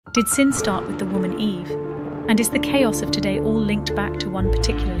Did sin start with the woman Eve? And is the chaos of today all linked back to one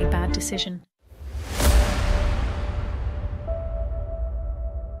particularly bad decision?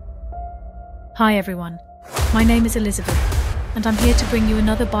 Hi everyone, my name is Elizabeth, and I'm here to bring you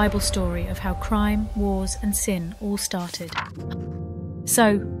another Bible story of how crime, wars and sin all started.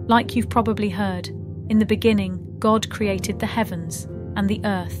 So, like you've probably heard, in the beginning, God created the heavens and the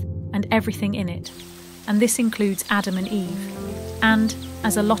earth and everything in it, and this includes Adam and Eve. And,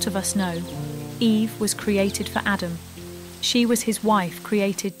 as a lot of us know, Eve was created for Adam. She was his wife,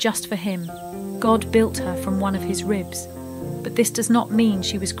 created just for him. God built her from one of his ribs. But this does not mean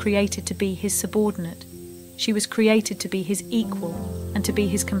she was created to be his subordinate. She was created to be his equal and to be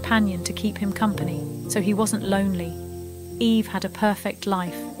his companion, to keep him company, so he wasn't lonely. Eve had a perfect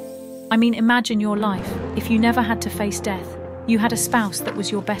life. I mean, imagine your life if you never had to face death. You had a spouse that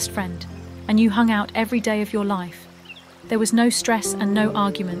was your best friend, and you hung out every day of your life. There was no stress and no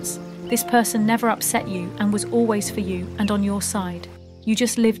arguments. This person never upset you and was always for you and on your side. You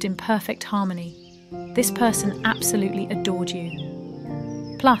just lived in perfect harmony. This person absolutely adored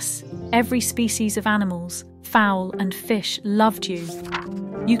you. Plus, every species of animals, fowl and fish, loved you.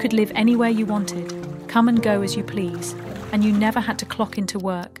 You could live anywhere you wanted, come and go as you please, and you never had to clock into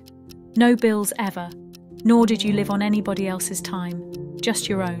work. No bills ever, nor did you live on anybody else's time, just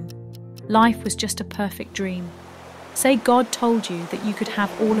your own. Life was just a perfect dream. Say God told you that you could have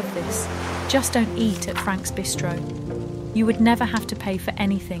all of this, just don't eat at Frank's Bistro. You would never have to pay for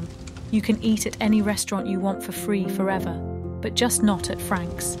anything. You can eat at any restaurant you want for free forever, but just not at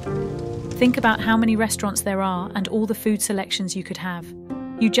Frank's. Think about how many restaurants there are and all the food selections you could have.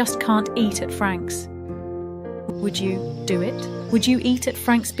 You just can't eat at Frank's. Would you do it? Would you eat at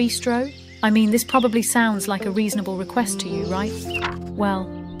Frank's Bistro? I mean, this probably sounds like a reasonable request to you, right? Well,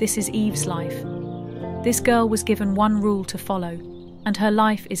 this is Eve's life. This girl was given one rule to follow, and her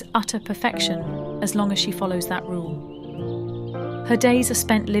life is utter perfection as long as she follows that rule. Her days are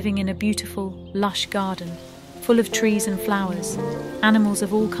spent living in a beautiful, lush garden, full of trees and flowers, animals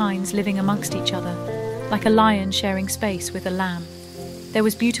of all kinds living amongst each other, like a lion sharing space with a lamb. There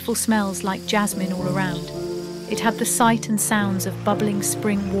was beautiful smells like jasmine all around. It had the sight and sounds of bubbling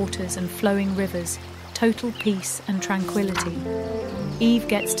spring waters and flowing rivers, total peace and tranquility. Eve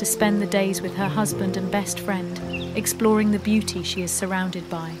gets to spend the days with her husband and best friend, exploring the beauty she is surrounded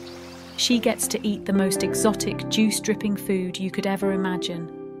by. She gets to eat the most exotic, juice-dripping food you could ever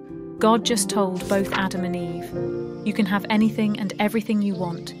imagine. God just told both Adam and Eve, you can have anything and everything you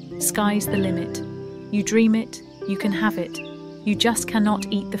want. Sky's the limit. You dream it, you can have it. You just cannot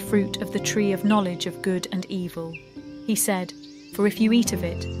eat the fruit of the tree of knowledge of good and evil. He said, for if you eat of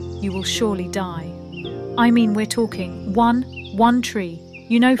it, you will surely die. I mean, we're talking one tree.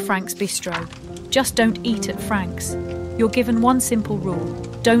 You know Frank's Bistro. Just don't eat at Frank's. You're given one simple rule.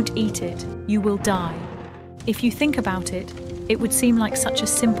 Don't eat it. You will die. If you think about it, it would seem like such a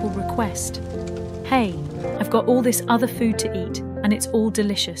simple request. Hey, I've got all this other food to eat, and it's all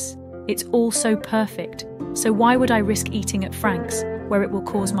delicious. It's all so perfect. So why would I risk eating at Frank's, where it will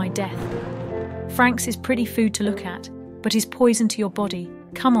cause my death? Frank's is pretty food to look at, but is poison to your body.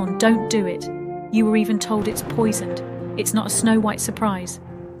 Come on, don't do it. You were even told it's poisoned. It's not a Snow White surprise,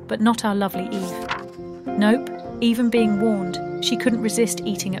 but not our lovely Eve. Nope, even being warned, she couldn't resist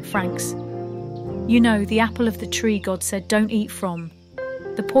eating at Frank's. You know, the apple of the tree God said don't eat from.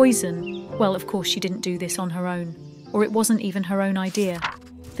 The poison, well, of course she didn't do this on her own, or it wasn't even her own idea.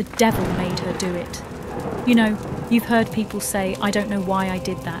 The devil made her do it. You know, you've heard people say, I don't know why I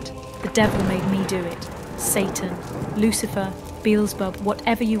did that. The devil made me do it. Satan, Lucifer, Beelzebub,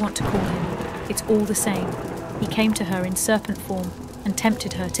 whatever you want to call him. It's all the same. He came to her in serpent form and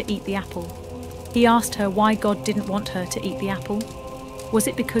tempted her to eat the apple. He asked her why God didn't want her to eat the apple. Was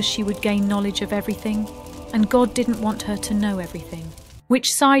it because she would gain knowledge of everything? And God didn't want her to know everything.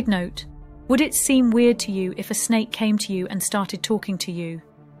 Which, side note, would it seem weird to you if a snake came to you and started talking to you?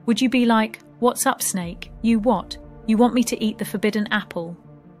 Would you be like, what's up, snake? You what? You want me to eat the forbidden apple?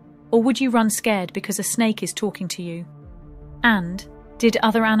 Or would you run scared because a snake is talking to you? And did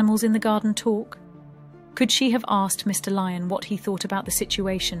other animals in the garden talk? Could she have asked Mr. Lion what he thought about the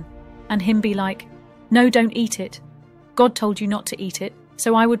situation, and him be like, no, don't eat it. God told you not to eat it,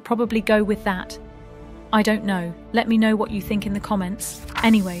 so I would probably go with that. I don't know. Let me know what you think in the comments.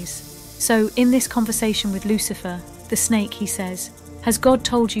 Anyways, so in this conversation with Lucifer, the snake, he says, has God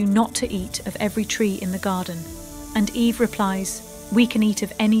told you not to eat of every tree in the garden? And Eve replies, we can eat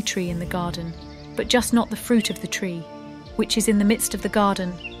of any tree in the garden, but just not the fruit of the tree, which is in the midst of the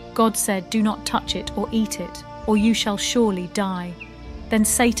garden. God said, do not touch it or eat it, or you shall surely die. Then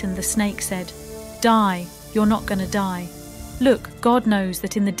Satan the snake said, die, you're not going to die. Look, God knows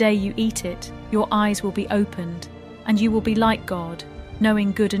that in the day you eat it, your eyes will be opened, and you will be like God,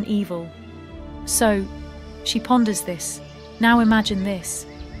 knowing good and evil. So, she ponders this. Now imagine this.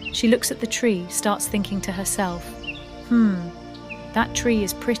 She looks at the tree, starts thinking to herself, that tree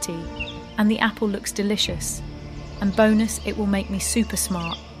is pretty, and the apple looks delicious, and bonus, it will make me super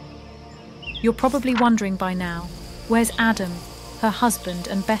smart. You're probably wondering by now, where's Adam, her husband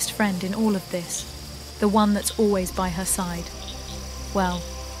and best friend in all of this, the one that's always by her side? Well,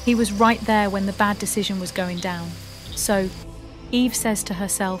 he was right there when the bad decision was going down. So, Eve says to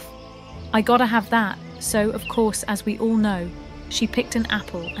herself, I gotta have that. So, of course, as we all know, she picked an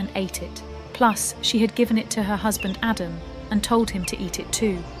apple and ate it. Plus, she had given it to her husband Adam and told him to eat it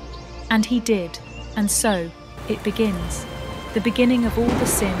too. And he did. And so, it begins. The beginning of all the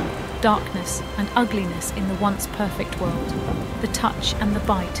sin, darkness and ugliness in the once perfect world. The touch and the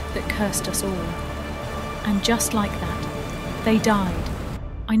bite that cursed us all. And just like that, they died.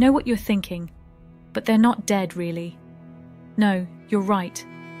 I know what you're thinking, but they're not dead really. No, you're right,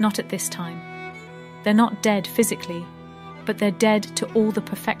 not at this time. They're not dead physically, but they're dead to all the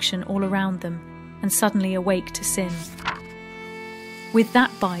perfection all around them and suddenly awake to sin. With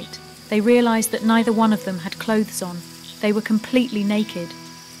that bite, they realized that neither one of them had clothes on. They were completely naked.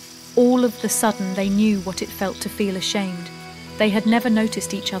 All of the sudden they knew what it felt to feel ashamed. They had never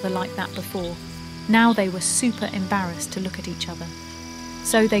noticed each other like that before. Now they were super embarrassed to look at each other.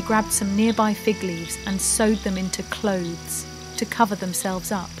 So they grabbed some nearby fig leaves and sewed them into clothes to cover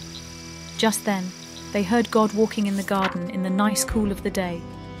themselves up. Just then, they heard God walking in the garden in the nice cool of the day,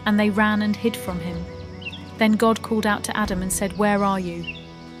 and they ran and hid from him. Then God called out to Adam and said, "Where are you?"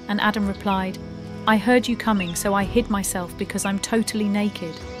 And Adam replied, "I heard you coming, so I hid myself because I'm totally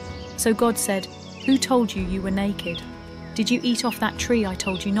naked." So God said, "Who told you you were naked? Did you eat off that tree I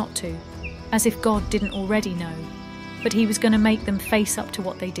told you not to?" As if God didn't already know. But he was going to make them face up to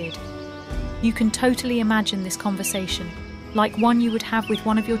what they did. You can totally imagine this conversation, like one you would have with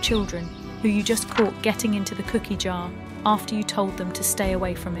one of your children who you just caught getting into the cookie jar after you told them to stay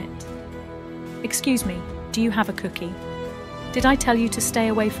away from it. "Excuse me, do you have a cookie? Did I tell you to stay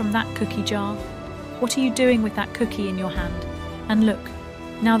away from that cookie jar? What are you doing with that cookie in your hand? And look,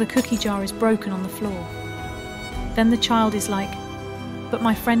 now the cookie jar is broken on the floor." Then the child is like, "But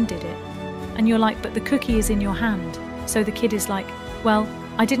my friend did it." And you're like, "But the cookie is in your hand." So the kid is like, "Well,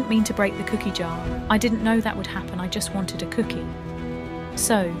 I didn't mean to break the cookie jar. I didn't know that would happen. I just wanted a cookie."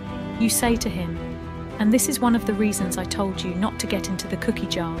 So you say to him, "And this is one of the reasons I told you not to get into the cookie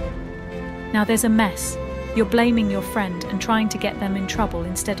jar." Now there's a mess. You're blaming your friend and trying to get them in trouble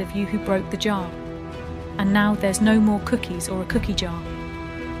instead of you who broke the jar. And now there's no more cookies or a cookie jar.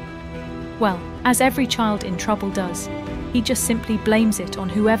 Well, as every child in trouble does, he just simply blames it on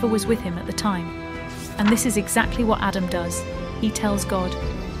whoever was with him at the time. And this is exactly what Adam does. He tells God,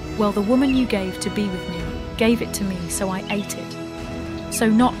 "Well, the woman you gave to be with me gave it to me, so I ate it." So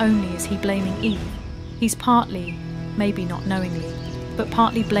not only is he blaming Eve, he's partly, maybe not knowingly, but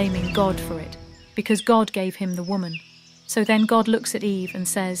partly blaming God for it, because God gave him the woman. So then God looks at Eve and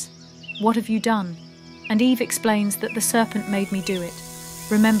says, "What have you done?" And Eve explains that the serpent made me do it.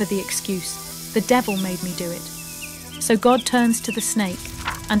 Remember the excuse, the devil made me do it. So God turns to the snake,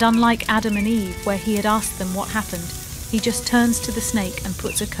 and unlike Adam and Eve, where he had asked them what happened, he just turns to the snake and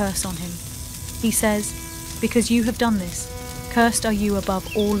puts a curse on him. He says, "Because you have done this, cursed are you above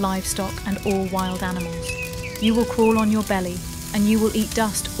all livestock and all wild animals. You will crawl on your belly, and you will eat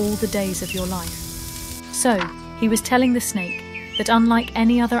dust all the days of your life." So, he was telling the snake that unlike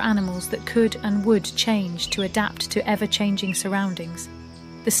any other animals that could and would change to adapt to ever-changing surroundings,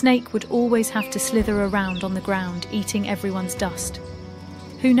 the snake would always have to slither around on the ground eating everyone's dust.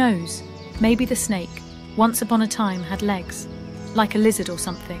 Who knows, maybe the snake, once upon a time, had legs, like a lizard or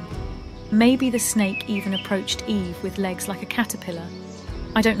something. Maybe the snake even approached Eve with legs like a caterpillar.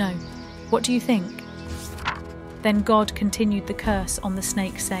 I don't know. What do you think? Then God continued the curse on the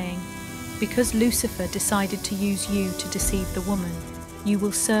snake, saying, "Because Lucifer decided to use you to deceive the woman, you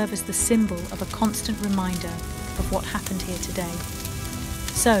will serve as the symbol of a constant reminder of what happened here today."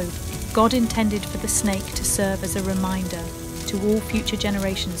 So, God intended for the snake to serve as a reminder to all future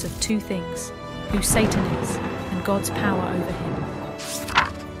generations of two things: who Satan is and God's power over him.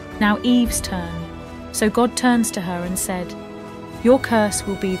 Now Eve's turn. So God turns to her and said, "Your curse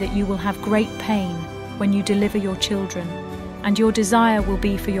will be that you will have great pain when you deliver your children, and your desire will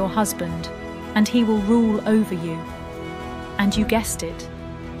be for your husband, and he will rule over you." And you guessed it.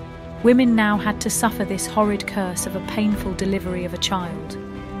 Women now had to suffer this horrid curse of a painful delivery of a child.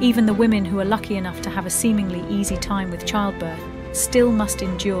 Even the women who are lucky enough to have a seemingly easy time with childbirth still must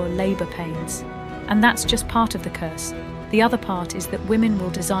endure labour pains. And that's just part of the curse. The other part is that women will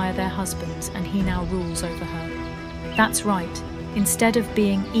desire their husbands and he now rules over her. That's right. Instead of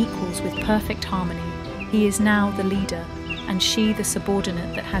being equals with perfect harmony, he is now the leader and she the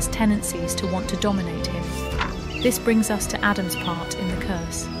subordinate that has tendencies to want to dominate him. This brings us to Adam's part in the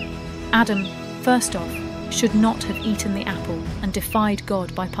curse. Adam, first off, should not have eaten the apple and defied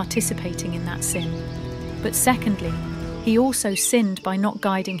God by participating in that sin. But secondly, he also sinned by not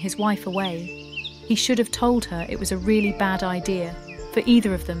guiding his wife away. He should have told her it was a really bad idea for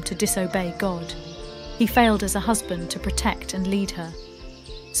either of them to disobey God. He failed as a husband to protect and lead her.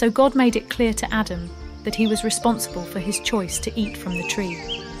 So God made it clear to Adam that he was responsible for his choice to eat from the tree.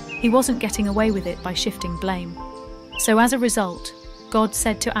 He wasn't getting away with it by shifting blame. So as a result, God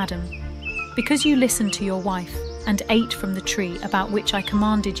said to Adam, "Because you listened to your wife and ate from the tree about which I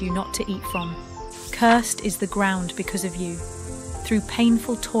commanded you not to eat from, cursed is the ground because of you. Through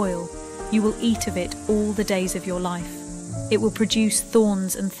painful toil, you will eat of it all the days of your life. It will produce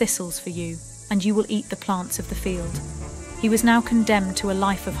thorns and thistles for you, and you will eat the plants of the field." He was now condemned to a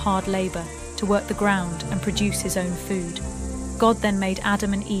life of hard labour, to work the ground and produce his own food. God then made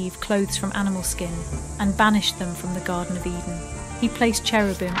Adam and Eve clothes from animal skin and banished them from the Garden of Eden. He placed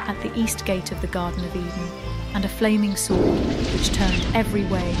cherubim at the east gate of the Garden of Eden and a flaming sword which turned every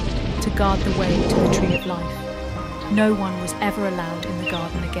way to guard the way to the tree of life. No one was ever allowed in the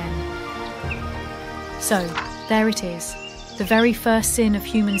garden again. So, there it is, the very first sin of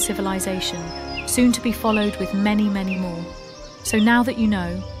human civilization, soon to be followed with many, many more. So now that you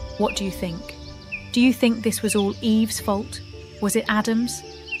know, what do you think? Do you think this was all Eve's fault? Was it Adam's?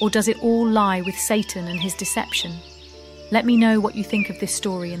 Or does it all lie with Satan and his deception? Let me know what you think of this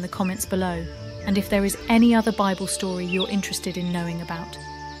story in the comments below, and if there is any other Bible story you're interested in knowing about.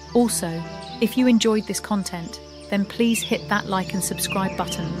 Also, if you enjoyed this content, then please hit that like and subscribe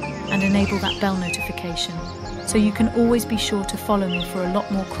button and enable that bell notification so you can always be sure to follow me for a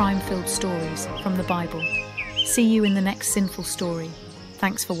lot more crime-filled stories from the Bible. See you in the next sinful story.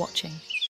 Thanks for watching.